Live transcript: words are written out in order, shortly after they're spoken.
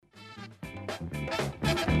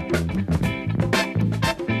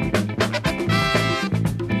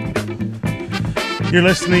You're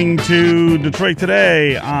listening to Detroit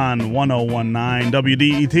Today on 1019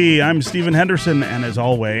 WDET. I'm Stephen Henderson, and as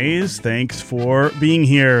always, thanks for being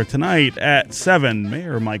here tonight at 7.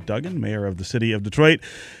 Mayor Mike Duggan, mayor of the city of Detroit,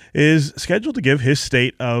 is scheduled to give his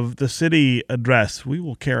State of the City address. We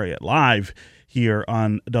will carry it live here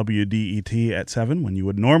on WDET at 7 when you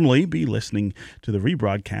would normally be listening to the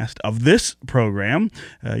rebroadcast of this program.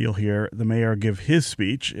 You'll hear the mayor give his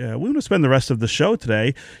speech. We want to spend the rest of the show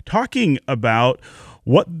today talking about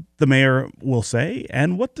what the mayor will say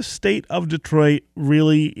and what the state of Detroit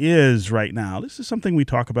really is right now. This is something we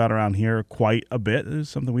talk about around here quite a bit. This is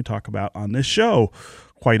something we talk about on this show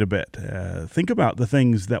quite a bit. Think about the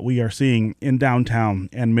things that we are seeing in downtown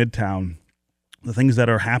and midtown, the things that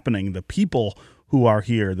are happening, the people who are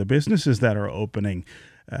here, the businesses that are opening,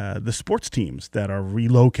 the sports teams that are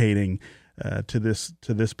relocating to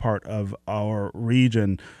this part of our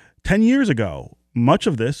region. 10 years ago, much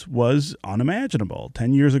of this was unimaginable.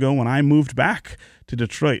 10 years ago, when I moved back to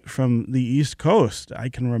Detroit from the East Coast, I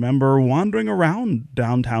can remember wandering around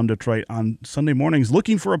downtown Detroit on Sunday mornings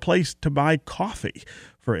looking for a place to buy coffee,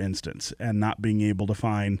 for instance, and not being able to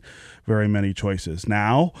find very many choices.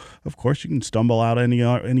 Now, of course, you can stumble out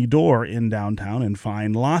any door in downtown and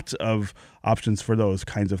find lots of options for those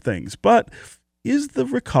kinds of things. But is the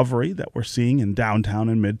recovery that we're seeing in downtown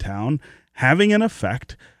and midtown having an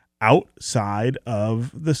effect outside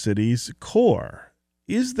of the city's core?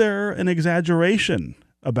 Is there an exaggeration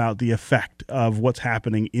about the effect of what's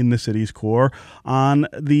happening in the city's core on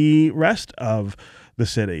the rest of the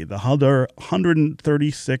city, the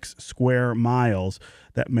 136 square miles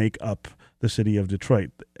that make up the city of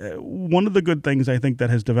Detroit? One of the good things I think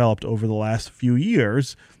that has developed over the last few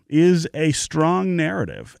years is a strong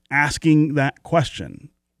narrative asking that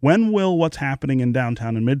question. When will what's happening in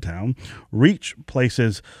downtown and midtown reach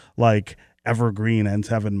places like Evergreen and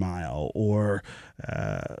 7 Mile or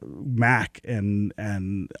Mack and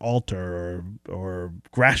Alter or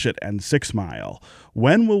Gratiot and 6 Mile?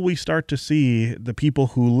 When will we start to see the people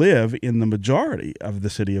who live in the majority of the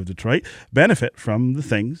city of Detroit benefit from the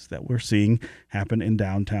things that we're seeing happen in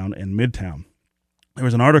downtown and midtown? There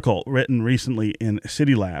was an article written recently in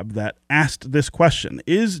City Lab that asked this question: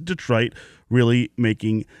 is Detroit really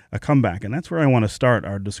making a comeback? And that's where I want to start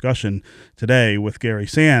our discussion today with Gary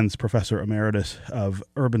Sands, Professor Emeritus of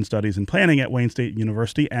Urban Studies and Planning at Wayne State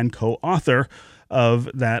University and co-author of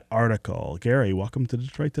that article. Gary, welcome to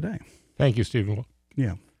Detroit Today. Thank you, Stephen.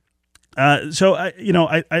 Yeah. So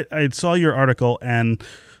I saw your article and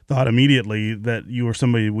thought immediately that you were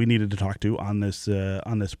somebody we needed to talk to on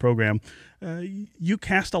this program. You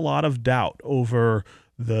cast a lot of doubt over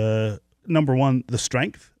number one, the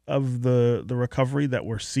strength of the recovery that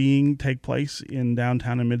we're seeing take place in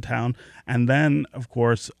downtown and midtown, and then, of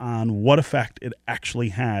course, on what effect it actually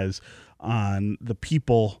has on the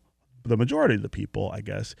people, the majority of the people, I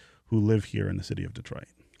guess, who live here in the city of Detroit.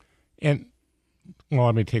 And, well,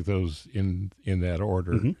 let me take those in that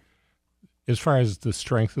order. Mm-hmm. As far as the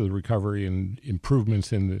strength of the recovery and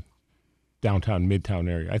improvements in the downtown, midtown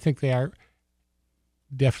area, I think they are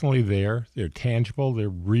definitely there. They're tangible, they're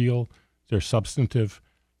real, they're substantive,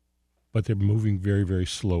 but they're moving very, very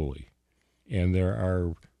slowly. And there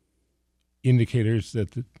are indicators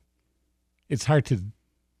that it's hard to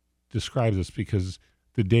describe this because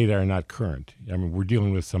the data are not current. I mean, we're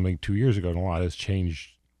dealing with something 2 years ago, and a lot has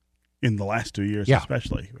changed. In the last 2 years,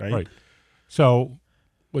 especially, right? Right. So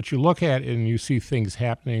what you look at and you see things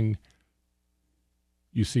happening,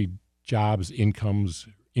 you see jobs, incomes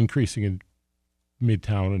increasing in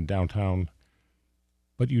midtown and downtown,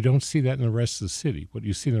 but you don't see that in the rest of the city. What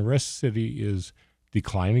you see in the rest of the city is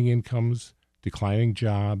declining incomes, declining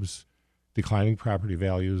jobs, declining property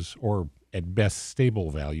values, or at best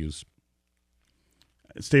stable values.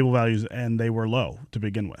 Stable values, and they were low to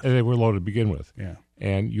begin with. Yeah.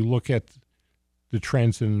 And you look at the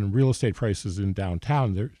trends in real estate prices in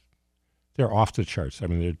downtown, they're off the charts. I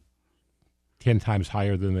mean, they're 10 times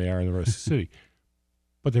higher than they are in the rest of the city.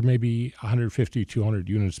 But there may be 150, 200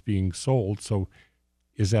 units being sold. So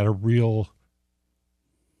is that a real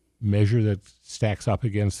measure that stacks up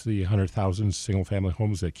against the 100,000 single-family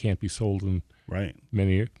homes that can't be sold in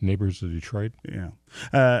many neighborhoods of Detroit?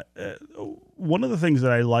 Yeah. One of the things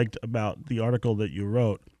that I liked about the article that you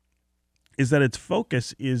wrote is that its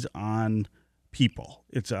focus is on people.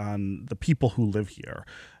 It's on the people who live here,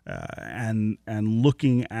 and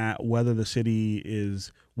looking at whether the city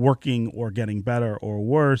is working or getting better or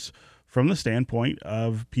worse from the standpoint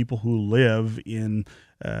of people who live in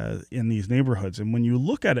these neighborhoods. And when you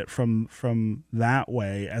look at it from that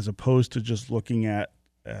way, as opposed to just looking at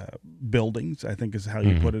buildings, I think is how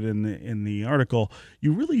you put it in the article,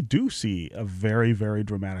 you really do see a very, very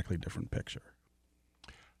dramatically different picture.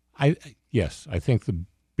 Yes, I think the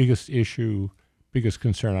biggest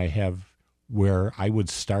concern I have where I would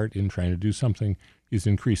start in trying to do something is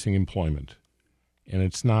increasing employment. And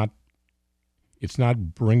it's not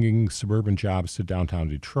bringing suburban jobs to downtown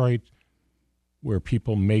Detroit where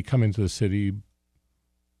people may come into the city,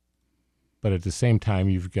 but at the same time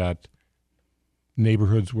you've got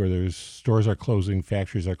neighborhoods where there's stores are closing,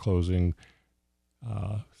 factories are closing,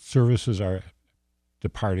 services are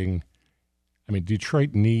departing. I mean,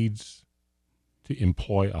 Detroit needs to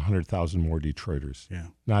employ 100,000 more Detroiters. Yeah.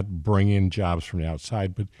 Not bring in jobs from the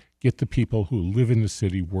outside, but get the people who live in the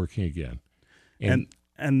city working again.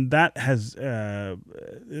 And that has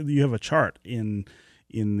you have a chart in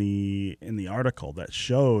the article that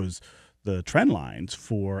shows the trend lines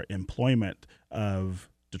for employment of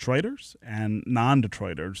Detroiters and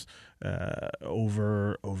non-Detroiters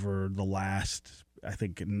over the last, I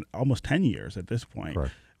think, almost 10 years at this point.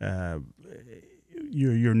 Right.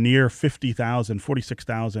 You're near 46,000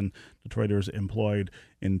 Detroiters employed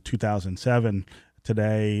in 2007.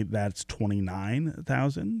 Today, that's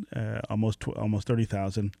 29,000, almost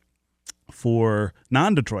 30,000. For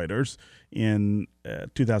non-Detroiters, in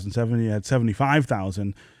 2007, you had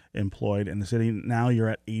 75,000 employed in the city. Now you're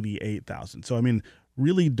at 88,000. So, I mean,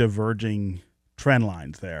 really diverging trend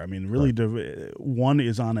lines there. I mean, really, one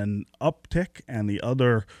is on an uptick and the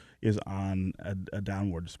other is on a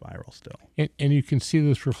downward spiral still. And you can see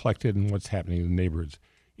this reflected in what's happening in the neighborhoods.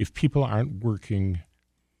 If people aren't working,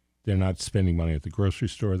 they're not spending money at the grocery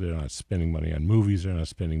store, they're not spending money on movies, they're not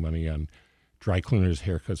spending money on dry cleaners,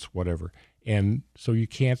 haircuts, whatever. And so you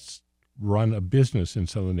can't run a business in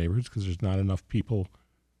some of the neighborhoods because there's not enough people,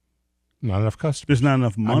 not enough customers. There's not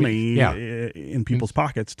enough money in people's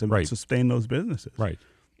pockets to sustain those businesses. Right.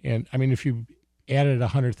 And, I mean, if you added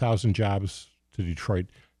 100,000 jobs to Detroit,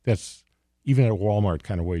 that's, even at Walmart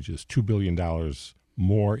kind of wages, $2 billion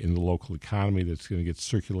more in the local economy that's going to get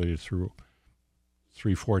circulated through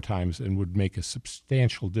 3-4 times and would make a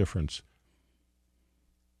substantial difference.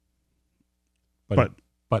 But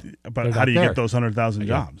how do you get those 100,000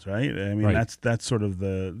 jobs, right? I mean, that's sort of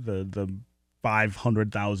the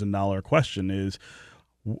 $500,000 question is,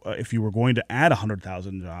 if you were going to add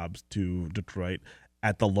 100,000 jobs to Detroit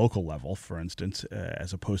at the local level, for instance,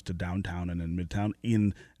 as opposed to downtown and in Midtown,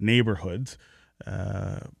 in neighborhoods,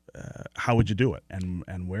 how would you do it,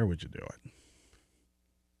 and where would you do it?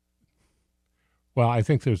 Well, I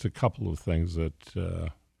think there's a couple of things that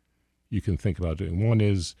you can think about doing. One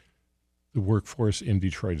is the workforce in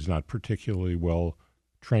Detroit is not particularly well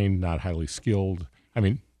trained, not highly skilled. I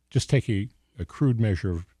mean, just take a crude measure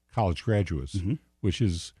of college graduates, which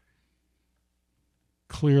is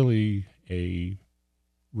clearly a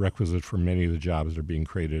requisite for many of the jobs that are being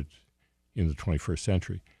created in the 21st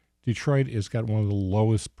century. Detroit has got one of the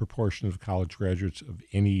lowest proportions of college graduates of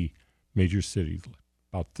any major city,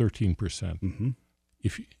 about 13%.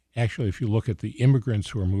 If you look at the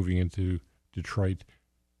immigrants who are moving into Detroit,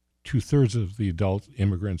 2/3 of the adult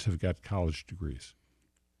immigrants have got college degrees.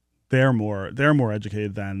 They're more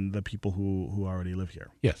educated than the people who already live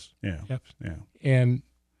here. Yes. Yeah. Yep. Yeah. And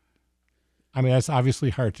I mean, that's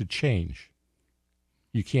obviously hard to change.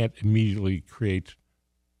 You can't immediately create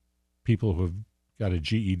people who have got a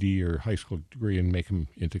GED or high school degree and make them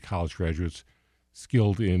into college graduates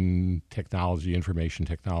skilled in technology, information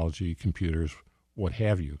technology, computers, what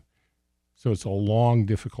have you. So it's a long,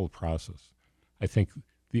 difficult process. I think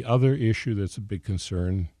the other issue that's a big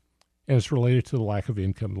concern, and it's related to the lack of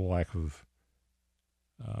income, the lack of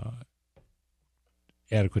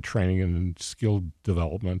adequate training and skill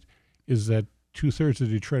development, is that 2/3 of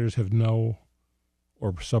Detroiters have no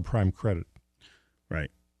or subprime credit.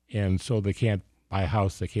 Right. And so they can't buy a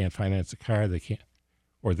house, they can't finance a car, they can't,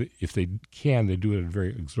 or if they can, they do it at very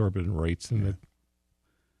exorbitant rates. And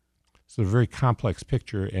it's a very complex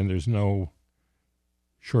picture, and there's no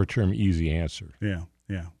short-term easy answer. Yeah,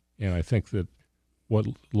 yeah. And I think that what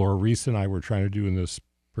Laura Reese and I were trying to do in this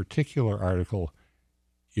particular article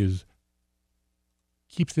is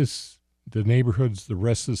keep the neighborhoods, the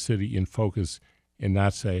rest of the city in focus, and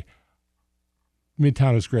not say,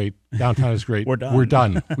 Midtown is great, downtown is great, we're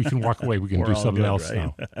done. We can walk away, we can do something else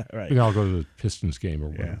now. Right. We can all go to the Pistons game or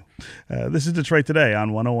whatever. Yeah. This is Detroit Today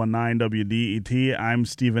on 101.9 WDET. I'm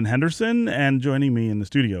Stephen Henderson, and joining me in the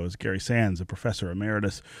studio is Gary Sands, a professor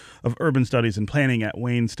emeritus of urban studies and planning at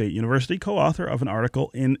Wayne State University, co-author of an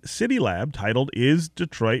article in City Lab titled, Is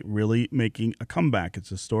Detroit Really Making a Comeback?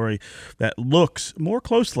 It's a story that looks more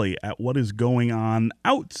closely at what is going on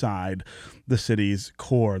outside the city's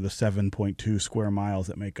core, the 7.2 square square miles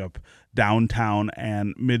that make up downtown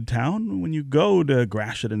and midtown. When you go to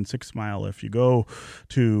Gratiot and 6 Mile, if you go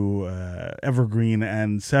to Evergreen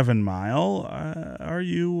and 7 Mile, are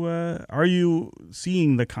you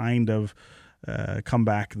seeing the kind of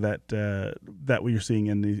comeback that we're seeing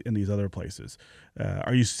in these other places?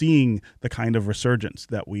 Are you seeing the kind of resurgence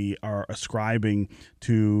that we are ascribing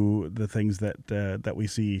to the things that we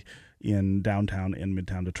see in downtown and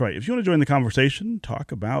midtown Detroit? If you want to join the conversation,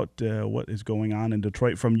 talk about what is going on in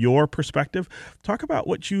Detroit from your perspective. Talk about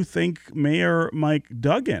what you think Mayor Mike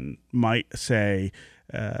Duggan might say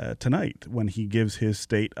tonight when he gives his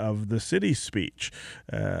State of the City speech.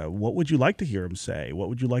 What would you like to hear him say? What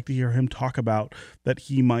would you like to hear him talk about that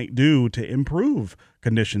he might do to improve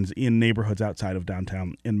conditions in neighborhoods outside of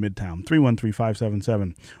downtown and midtown?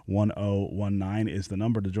 313-577-1019 is the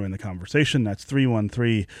number to join the conversation. That's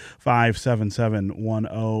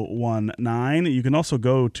 313-577-1019. You can also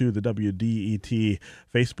go to the WDET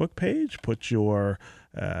Facebook page, put your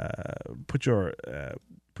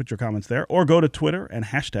comments there, or go to Twitter and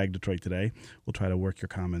hashtag Detroit Today. We'll try to work your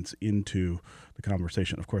comments into the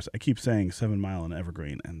conversation. Of course, I keep saying 7 Mile and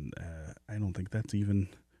Evergreen, and I don't think that's even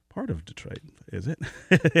part of Detroit, is it?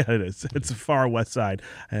 Yeah, it is. It's the far west side.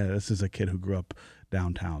 This is a kid who grew up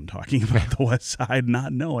downtown talking about the west side,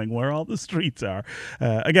 not knowing where all the streets are.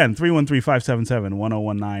 Again,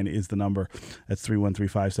 313-577-1019 is the number. That's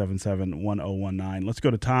 313-577-1019. Let's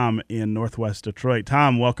go to Tom in Northwest Detroit.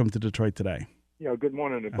 Tom, welcome to Detroit Today. Yeah, good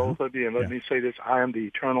morning to both of you. And let me say this, I am the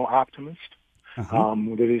eternal optimist.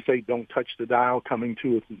 They say don't touch the dial, coming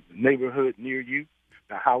to a neighborhood near you.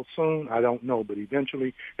 Now, how soon, I don't know, but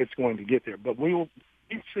eventually it's going to get there. But we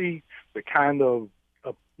see the kind of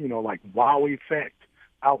like wow effect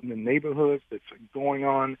out in the neighborhoods that's going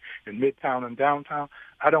on in Midtown and downtown.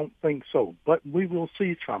 I don't think so, but we will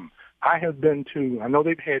see some. I know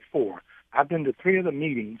they've had 4. I've been to 3 of the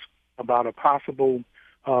meetings about a possible,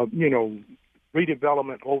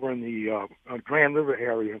 redevelopment over in the Grand River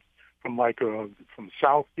area from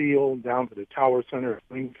Southfield down to the Tower Center of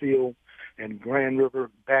Springfield and Grand River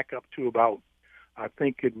back up to about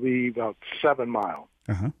 7 Mile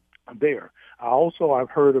there. I've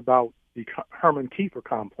heard about the Herman Kiefer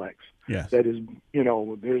complex. Yes. That is,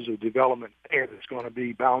 there's a development there that's going to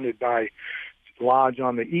be bounded by Lodge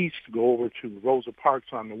on the east, go over to Rosa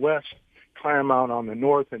Parks on the west, Claremont on the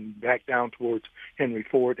north, and back down towards Henry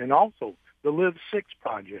Ford, and also the Live 6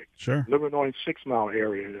 project, sure, Illinois 6 Mile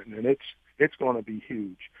area, and it's going to be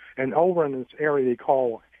huge. And over in this area they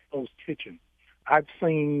call Hell's Kitchen, I've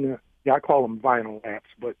seen, I call them vinyl apps,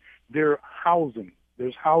 but they're housing.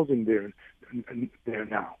 There's housing there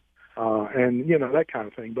now, and that kind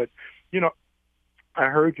of thing. But I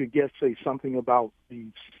heard your guest say something about the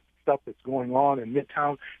stuff that's going on in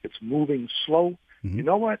Midtown. It's moving slow. Mm-hmm. You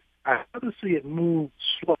know what? I'd rather see it move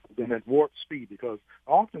slow than at warp speed, because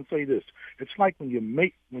I often say this. It's like when you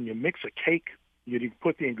mix a cake, you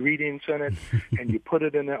put the ingredients in it and you put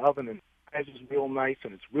it in the oven and it is real nice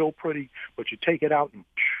and it's real pretty, but you take it out and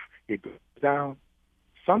it goes down.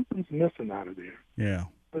 Something's missing out of there. Yeah.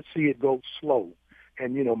 Let's see it go slow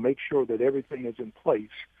and, make sure that everything is in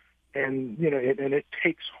place. And, and it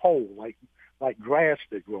takes hold like grass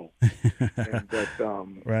that grow.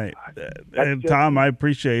 Right. And Tom, I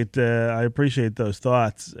appreciate those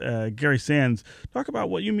thoughts. Gary Sands, talk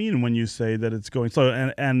about what you mean when you say that it's going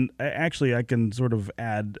slow. And actually, I can sort of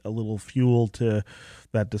add a little fuel to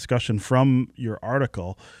that discussion from your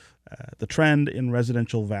article. The trend in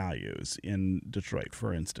residential values in Detroit,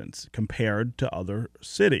 for instance, compared to other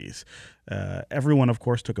cities. Everyone, of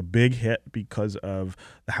course, took a big hit because of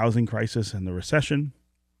the housing crisis and the recession.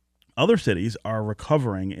 Other cities are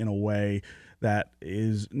recovering in a way that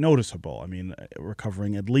is noticeable. I mean,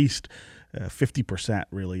 recovering at least 50%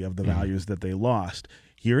 really of the values that they lost.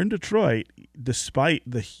 Here in Detroit, despite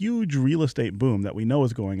the huge real estate boom that we know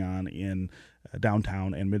is going on in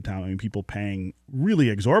downtown and midtown, I mean, people paying really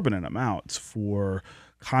exorbitant amounts for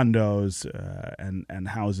condos and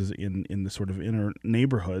houses in the sort of inner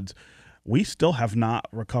neighborhoods, we still have not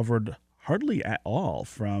recovered hardly at all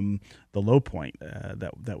from the low point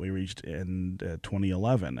that we reached in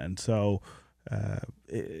 2011. And so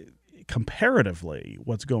comparatively,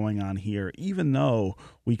 what's going on here, even though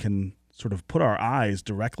we can sort of put our eyes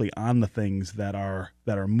directly on the things that are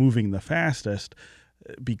moving the fastest,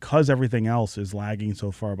 because everything else is lagging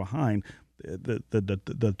so far behind,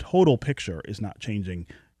 the total picture is not changing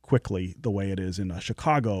quickly the way it is in a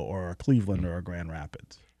Chicago or a Cleveland or a Grand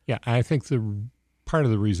Rapids. Yeah, I think part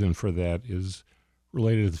of the reason for that is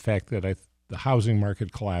related to the fact that the housing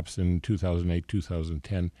market collapse in 2008,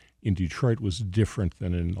 2010 in Detroit was different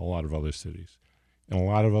than in a lot of other cities. In a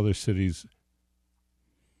lot of other cities,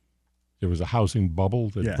 there was a housing bubble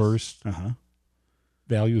that Yes. burst.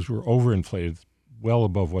 Values were overinflated, well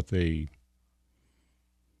above what they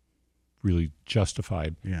really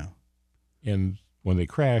justified. Yeah. And when they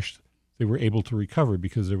crashed, they were able to recover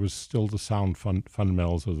because there was still the sound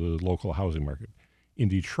fundamentals of the local housing market. In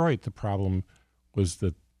Detroit, the problem was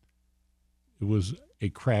that it was a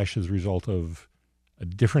crash as a result of a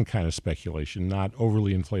different kind of speculation, not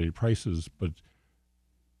overly inflated prices, but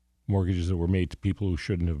mortgages that were made to people who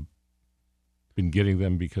shouldn't have been getting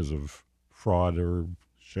them because of fraud or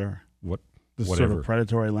Sure. The whatever. sort of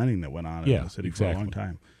predatory lending that went on in the city for a long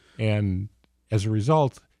time. And as a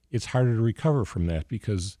result, it's harder to recover from that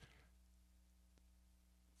because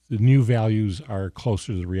the new values are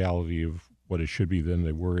closer to the reality of what it should be than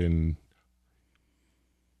they were in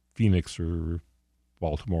Phoenix or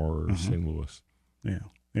Baltimore or St. Louis.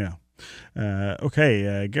 Yeah.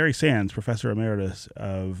 Okay, Gary Sands, Professor Emeritus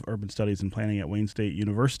of Urban Studies and Planning at Wayne State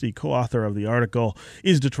University, co-author of the article,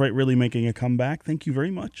 Is Detroit Really Making a Comeback? Thank you very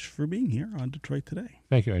much for being here on Detroit Today.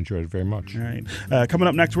 Thank you. I enjoyed it very much. All right. Coming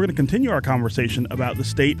up next, we're going to continue our conversation about the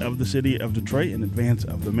state of the city of Detroit in advance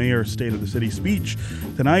of the mayor's State of the City speech.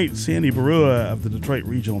 Tonight, Sandy Barua of the Detroit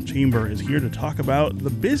Regional Chamber is here to talk about the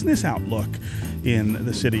business outlook in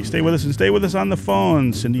the city. Stay with us and stay with us on the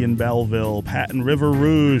phone. Cindy in Belleville, Pat in River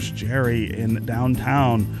Rouge, Jerry in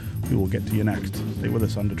downtown. We will get to you next. Stay with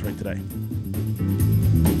us on Detroit Today.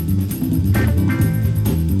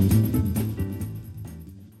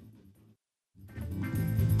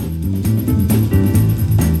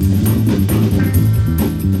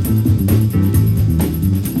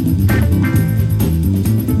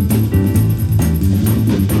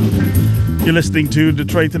 You're listening to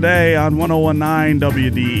Detroit Today on 101.9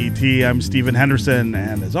 WDET. I'm Stephen Henderson,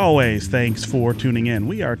 and as always, thanks for tuning in.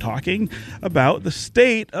 We are talking about the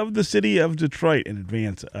state of the city of Detroit in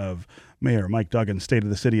advance of Mayor Mike Duggan's State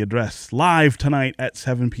of the City address live tonight at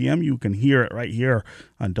 7 p.m. You can hear it right here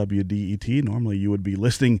on WDET. Normally, you would be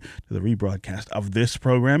listening to the rebroadcast of this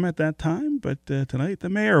program at that time, but tonight the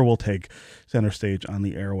mayor will take center stage on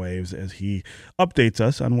the airwaves as he updates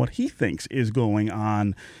us on what he thinks is going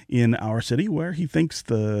on in our city, where he thinks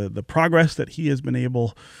the progress that he has been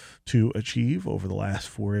able to achieve over the last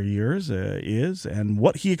 4 years is, and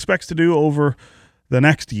what he expects to do over the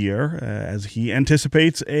next year as he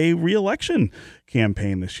anticipates a re-election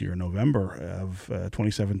campaign this year. November of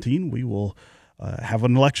 2017, we will have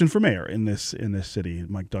an election for mayor in this city.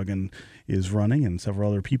 Mike Duggan is running, and several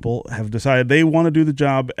other people have decided they want to do the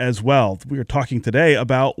job as well. We are talking today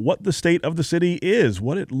about what the state of the city is,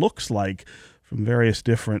 what it looks like from various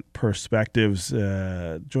different perspectives.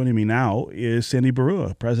 Joining me now is Sandy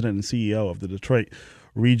Barua, President and CEO of the Detroit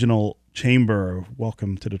Regional Chamber.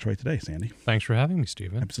 Welcome to Detroit Today, Sandy. Thanks for having me,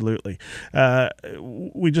 Stephen. Absolutely.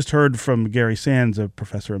 We just heard from Gary Sands, a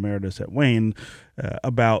professor emeritus at Wayne,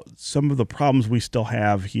 about some of the problems we still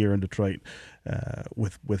have here in Detroit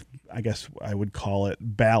with I guess I would call it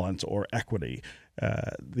balance or equity.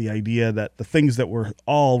 The idea that the things that we're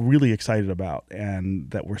all really excited about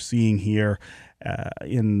and that we're seeing here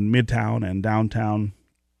in Midtown and downtown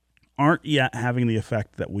aren't yet having the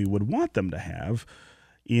effect that we would want them to have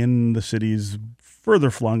in the city's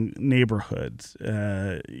further flung neighborhoods.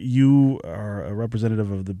 You are a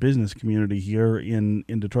representative of the business community here in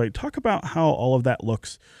Detroit. Talk about how all of that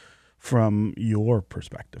looks from your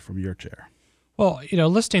perspective, from your chair. Well,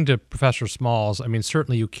 listening to Professor Smalls, I mean,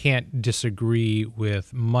 certainly you can't disagree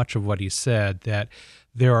with much of what he said, that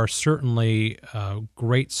there are certainly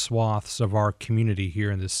great swaths of our community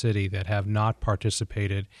here in the city that have not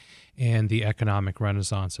participated in the economic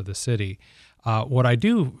renaissance of the city. What I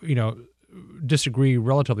do, disagree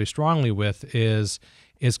relatively strongly with is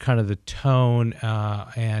kind of the tone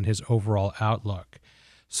and his overall outlook.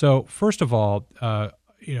 So first of all,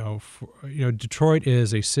 Detroit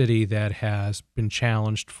is a city that has been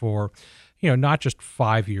challenged for, not just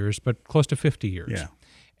 5 years, but close to 50 years. Yeah.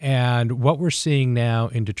 And what we're seeing now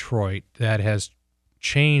in Detroit that has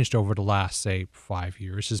changed over the last, say, 5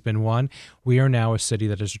 years has been, one, we are now a city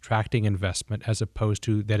that is attracting investment as opposed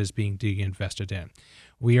to that is being de-invested in.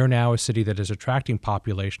 We are now a city that is attracting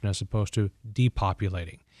population as opposed to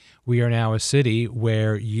depopulating. We are now a city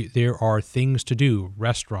where there are things to do,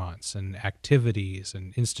 restaurants and activities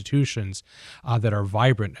and institutions that are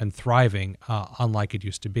vibrant and thriving, unlike it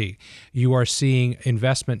used to be. You are seeing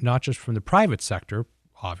investment not just from the private sector,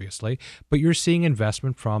 obviously, but you're seeing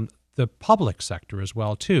investment from the public sector as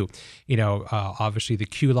well, too. Obviously the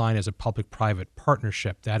Q line is a public-private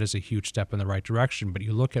partnership. That is a huge step in the right direction. But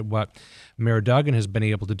you look at what Mayor Duggan has been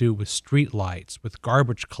able to do with street lights, with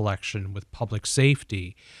garbage collection, with public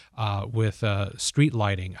safety, with street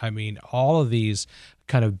lighting. I mean, all of these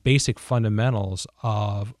kind of basic fundamentals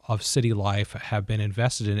of city life have been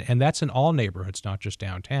invested in, and that's in all neighborhoods, not just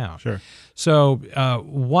downtown. Sure. So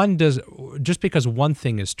just because one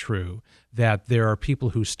thing is true, that there are people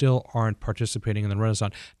who still aren't participating in the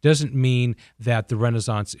Renaissance, doesn't mean that the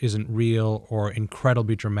Renaissance isn't real or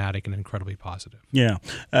incredibly dramatic and incredibly positive. Yeah.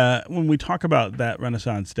 When we talk about that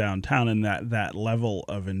Renaissance downtown and that level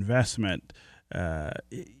of investment,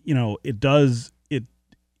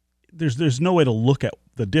 there's no way to look at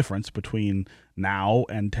the difference between now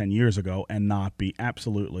and 10 years ago and not be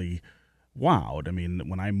absolutely wowed. I mean,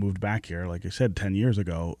 when I moved back here, like I said, 10 years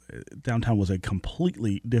ago, downtown was a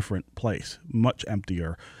completely different place, much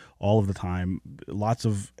emptier all of the time, lots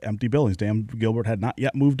of empty buildings. Dan Gilbert had not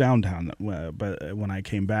yet moved downtown, but when I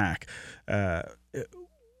came back,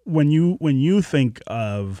 when you think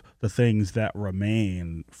of the things that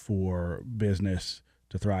remain for business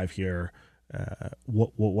to thrive here,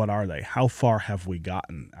 what are they? How far have we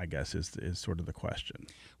gotten, I guess, is sort of the question.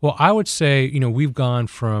 Well, I would say, we've gone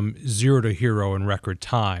from zero to hero in record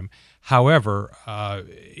time. However,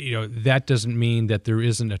 that doesn't mean that there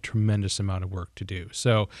isn't a tremendous amount of work to do.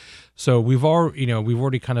 So we've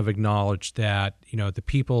already kind of acknowledged that, the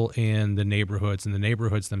people in the neighborhoods and the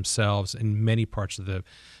neighborhoods themselves in many parts of the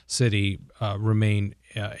city remain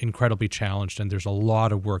incredibly challenged, and there's a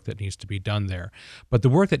lot of work that needs to be done there. But the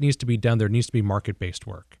work that needs to be done there needs to be market-based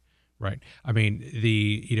work. Right. I mean,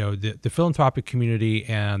 the philanthropic community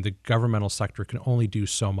and the governmental sector can only do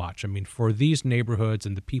so much. I mean, for these neighborhoods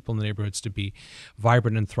and the people in the neighborhoods to be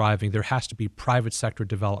vibrant and thriving, there has to be private sector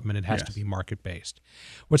development. It has to be market-based.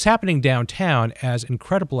 What's happening downtown, as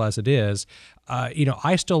incredible as it is,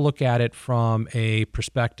 I still look at it from a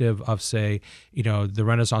perspective of, say, the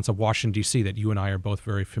Renaissance of Washington, D.C. that you and I are both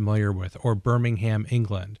very familiar with, or Birmingham,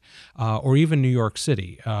 England, or even New York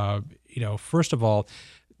City. First of all,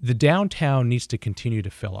 the downtown needs to continue to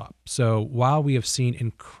fill up. So while we have seen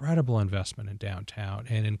incredible investment in downtown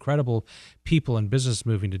and incredible people and business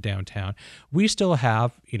moving to downtown, we still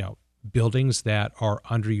have, buildings that are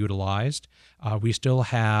underutilized. We still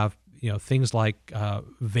have, things like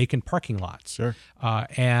vacant parking lots. Sure.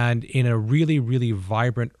 And in a really, really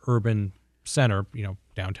vibrant urban center,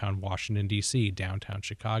 downtown Washington, D.C., downtown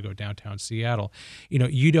Chicago, downtown Seattle,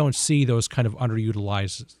 you don't see those kind of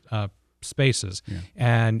underutilized spaces. Yeah.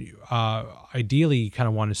 And ideally, you kind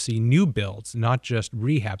of want to see new builds, not just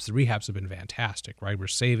rehabs. The rehabs have been fantastic, right? We're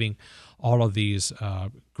saving all of these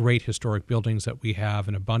great historic buildings that we have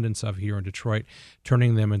an abundance of here in Detroit,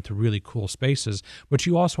 turning them into really cool spaces. But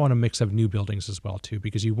you also want a mix of new buildings as well, too,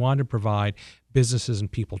 because you want to provide businesses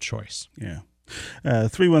and people choice. Yeah.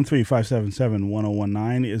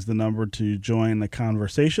 313-577-1019 is the number to join the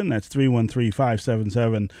conversation. That's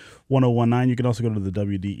 313-577-1019. You can also go to the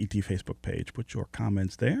WDET Facebook page, put your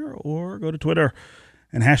comments there, or go to Twitter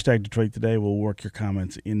and hashtag Detroit Today. We'll work your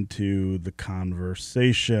comments into the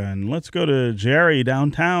conversation. Let's go to Jerry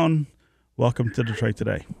downtown. Welcome to Detroit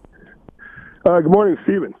Today. Good morning,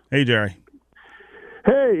 Stephen. Hey, Jerry.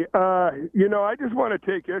 Hey, I just want to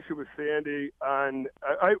take issue with Sandy on,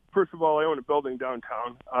 first of all, I own a building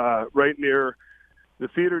downtown, right near the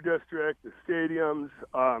theater district, the stadiums,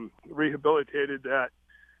 rehabilitated that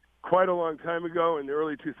quite a long time ago in the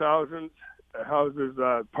early 2000s. It houses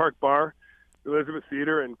Park Bar, Elizabeth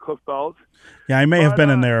Theater, and Cliff Bell's. Yeah, I may have been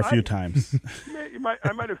in there a few times.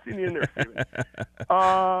 I might have seen you in there, Stephen.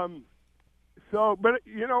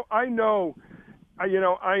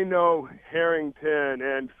 I know Harrington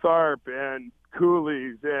and Tharp and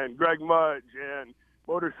Cooley's and Greg Mudge and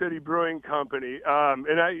Motor City Brewing Company.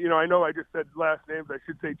 And I know I just said last names. I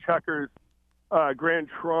should say Checkers, Grand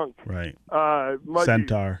Trunk, right? Mudgee,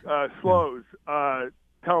 Centaur, Slows,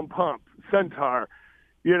 Town Pump, Centaur,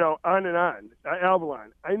 on and on.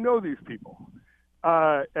 Avalon. I know these people.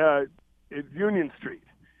 It's Union Street.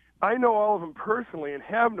 I know all of them personally and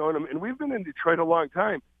have known them, and we've been in Detroit a long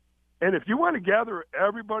time. And if you want to gather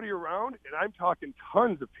everybody around, and I'm talking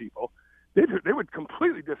tons of people, they would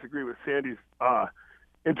completely disagree with Sandy's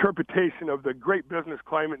interpretation of the great business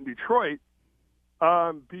climate in Detroit,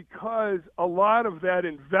 because a lot of that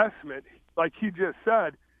investment, like he just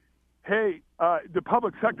said, hey, the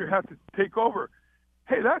public sector has to take over.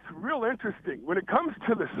 Hey, that's real interesting. When it comes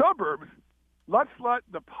to the suburbs, let's let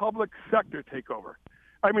the public sector take over.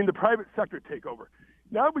 I mean, the private sector take over.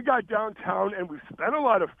 Now we got downtown, and we've spent a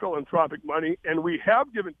lot of philanthropic money, and we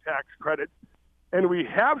have given tax credits, and we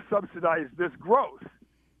have subsidized this growth.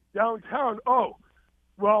 Downtown,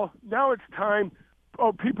 well, now it's time.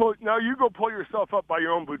 People, now you go pull yourself up by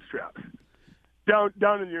your own bootstraps down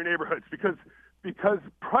in your neighborhoods because the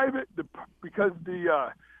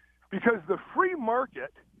free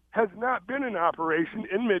market has not been in operation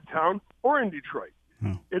in Midtown or in Detroit.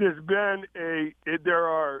 It has been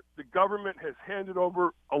the government has handed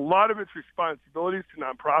over a lot of its responsibilities to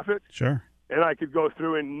nonprofits. Sure. And I could go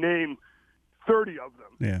through and name 30 of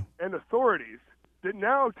them. Yeah. And authorities that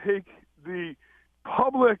now take the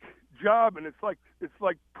public job, and it's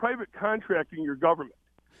like private contracting your government.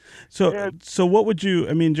 So what would you,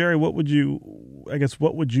 I mean, Jerry, what would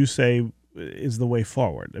you say is the way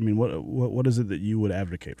forward? I mean, what is it that you would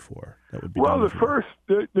advocate for that would be well,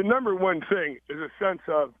 the number one thing is a sense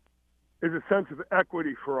of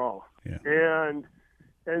equity for all. Yeah.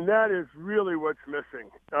 And that is really what's missing.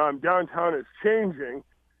 Downtown is changing,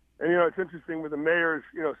 and it's interesting with the mayor's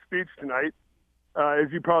speech tonight.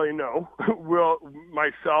 As you probably know,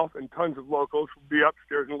 myself and tons of locals will be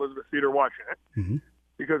upstairs in Elizabeth Theater watching it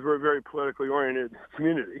because we're a very politically oriented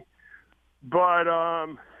community. But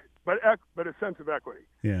a sense of equity.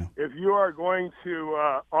 Yeah. If you are going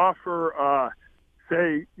to offer,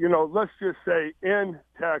 let's just say in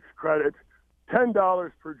tax credits,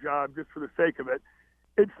 $10 per job just for the sake of it,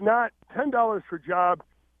 it's not $10 per job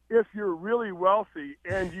if you're really wealthy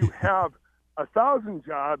and you have 1,000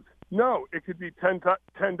 jobs. No, it could be $10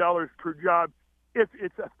 per job if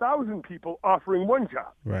it's 1,000 people offering one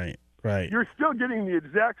job. Right. You're still getting the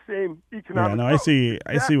exact same economic. Yeah, no, I see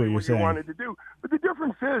what you're saying. You wanted to do, but the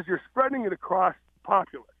difference is you're spreading it across the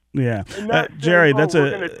populace. Yeah, and Jerry, we're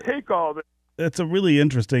going to take all this. It's a really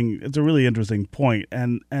interesting point,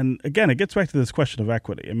 and again, it gets back to this question of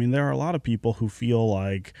equity. I mean, there are a lot of people who feel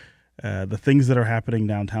like the things that are happening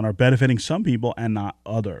downtown are benefiting some people and not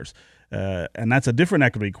others, and that's a different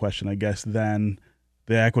equity question, I guess, than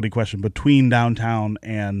the equity question between downtown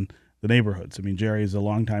and the neighborhoods. I mean, Jerry is a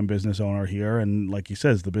longtime business owner here, and like he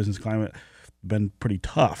says, the business climate been pretty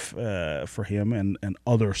tough for him and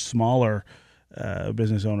other smaller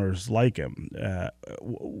business owners like him.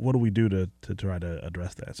 What do we do to try to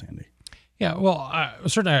address that, Sandy? Yeah, well,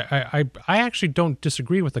 certainly, I actually don't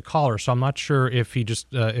disagree with the caller, so I'm not sure if he just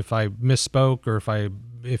if I misspoke or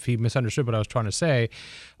if he misunderstood what I was trying to say.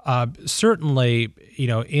 Certainly,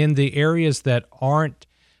 in the areas that aren't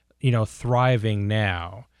thriving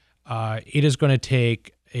now, it is going to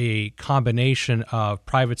take a combination of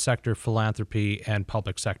private sector philanthropy and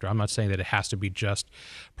public sector. I'm not saying that it has to be just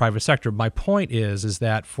private sector. My point is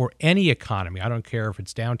that for any economy, I don't care if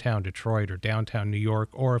it's downtown Detroit or downtown New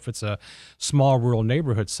York or if it's a small rural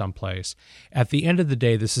neighborhood someplace, at the end of the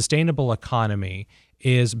day, the sustainable economy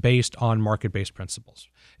is based on market-based principles.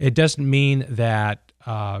 It doesn't mean that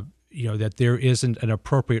that there isn't an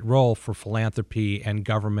appropriate role for philanthropy and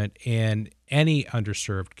government in any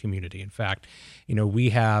underserved community. In fact, we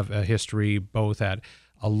have a history both at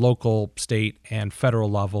a local, state, and federal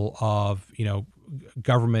level of,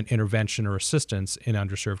 government intervention or assistance in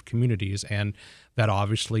underserved communities. And that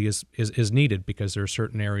obviously is needed because there are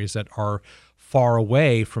certain areas that are far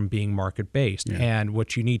away from being market-based. Yeah. And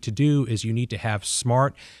what you need to do is you need to have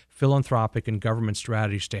smart philanthropic and government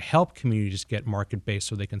strategies to help communities get market-based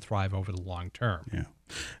so they can thrive over the long term.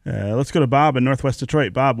 Yeah. Let's go to Bob in Northwest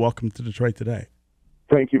Detroit. Bob, welcome to Detroit Today.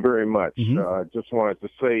 Thank you very much. Just wanted to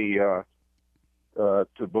say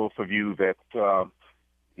to both of you that,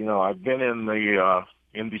 I've been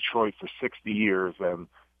in Detroit for 60 years, and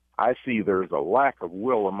I see there's a lack of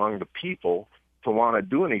will among the people to want to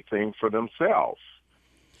do anything for themselves.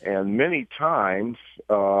 And many times,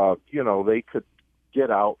 they could get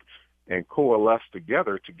out and coalesce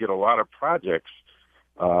together to get a lot of projects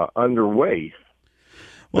underway.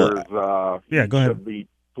 Well, go ahead. The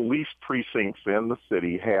police precincts in the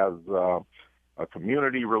city has a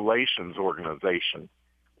community relations organization,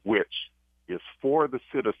 which is for the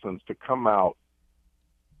citizens to come out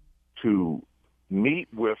to meet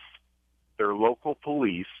with their local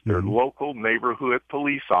police, their local neighborhood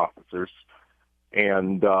police officers,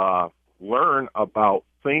 and learn about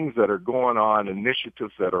things that are going on,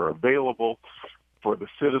 initiatives that are available for the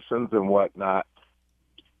citizens and whatnot.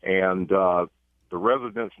 And the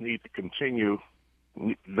residents need to continue.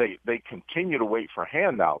 They continue to wait for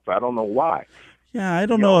handouts. I don't know why. Yeah, I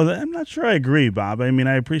don't know. I'm not sure I agree, Bob. I mean,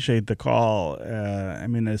 I appreciate the call.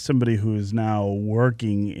 As somebody who is now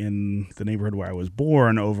working in the neighborhood where I was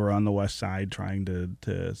born over on the west side, trying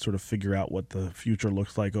to sort of figure out what the future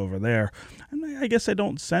looks like over there, and I guess I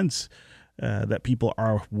don't sense that people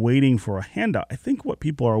are waiting for a handout. I think what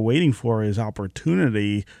people are waiting for is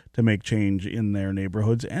opportunity to make change in their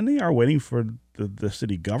neighborhoods, and they are waiting for the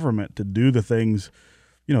city government to do the things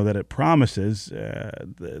that it promises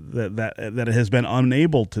that it has been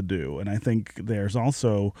unable to do. And I think there's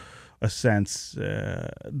also a sense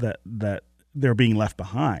that they're being left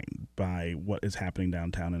behind by what is happening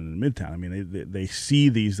downtown and in Midtown. I mean, they see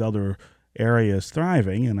these other areas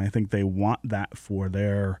thriving, and I think they want that for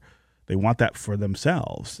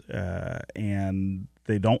themselves, and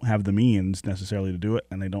they don't have the means necessarily to do it,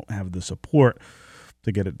 and they don't have the support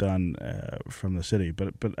to get it done from the city.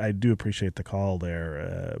 But I do appreciate the call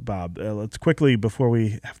there, Bob. Let's quickly, before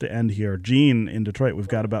we have to end here, Gene in Detroit. We've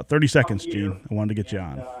got about 30 seconds, Gene. I wanted to get you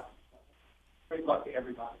on. Great luck to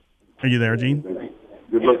everybody. Are you there, Gene?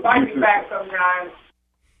 Good luck. Invite me back sometime.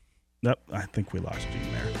 Nope, I think we lost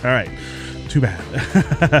Gene there. All right, too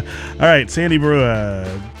bad. All right, Sandy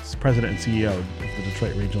Brua, President and CEO of the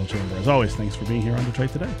Detroit Regional Chamber. As always, thanks for being here on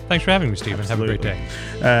Detroit Today. Thanks for having me, Stephen. Absolutely. Have a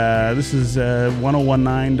great day. This is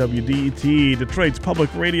 1019 WDET, Detroit's public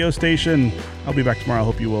radio station. I'll be back tomorrow. I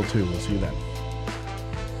hope you will too. We'll see you then.